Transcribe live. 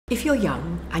If you're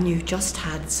young and you've just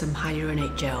had some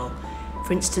hyaluronate gel,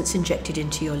 for instance injected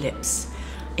into your lips,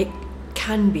 it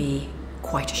can be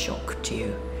quite a shock to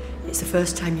you. It's the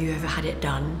first time you ever had it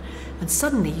done, and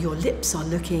suddenly your lips are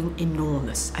looking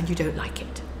enormous and you don't like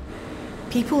it.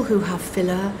 People who have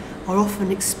filler are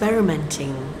often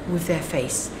experimenting with their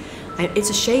face. And it's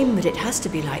a shame that it has to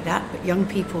be like that, but young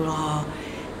people are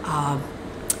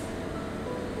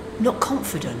not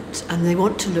confident and they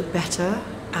want to look better,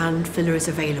 and filler is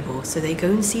available. So they go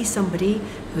and see somebody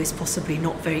who is possibly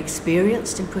not very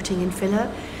experienced in putting in filler.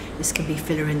 This can be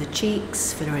filler in the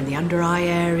cheeks, filler in the under eye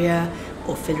area,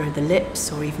 or filler in the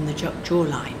lips, or even the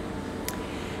jawline.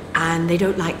 And they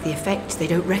don't like the effect, they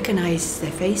don't recognize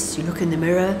their face. You look in the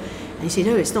mirror and you say,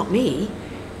 no, it's not me.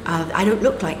 I don't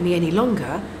look like me any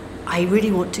longer. I really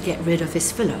want to get rid of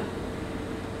this filler.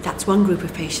 That's one group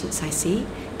of patients I see.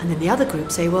 And then the other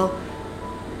group say, well,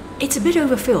 it's a bit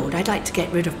overfilled, I'd like to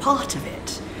get rid of part of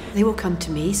it. They will come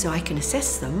to me so I can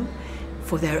assess them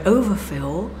for their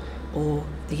overfill or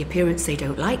the appearance they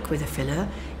don't like with a filler,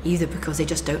 either because they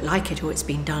just don't like it or it's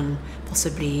been done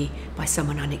possibly by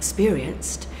someone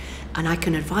unexperienced. And I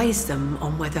can advise them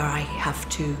on whether I have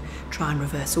to try and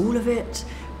reverse all of it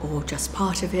or just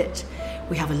part of it.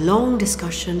 We have a long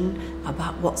discussion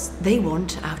about what they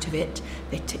want out of it.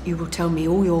 You will tell me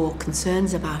all your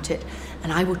concerns about it,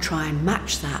 and I will try and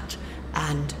match that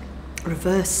and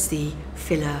reverse the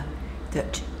filler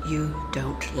that you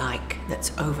don't like,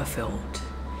 that's overfilled.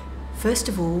 First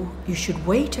of all, you should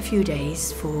wait a few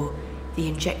days for the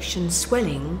injection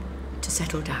swelling to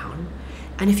settle down.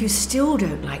 And if you still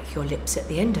don't like your lips at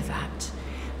the end of that,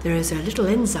 there is a little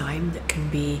enzyme that can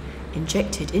be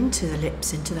injected into the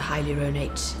lips, into the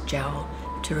hyaluronate gel,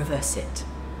 to reverse it.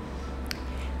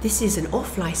 This is an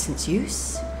off-license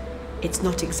use. It's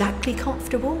not exactly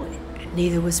comfortable,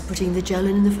 neither was putting the gel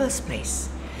in the first place,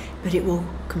 but it will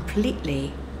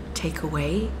completely take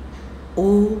away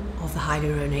all of the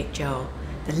hyaluronate gel,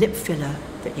 the lip filler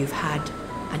that you've had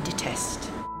and detest.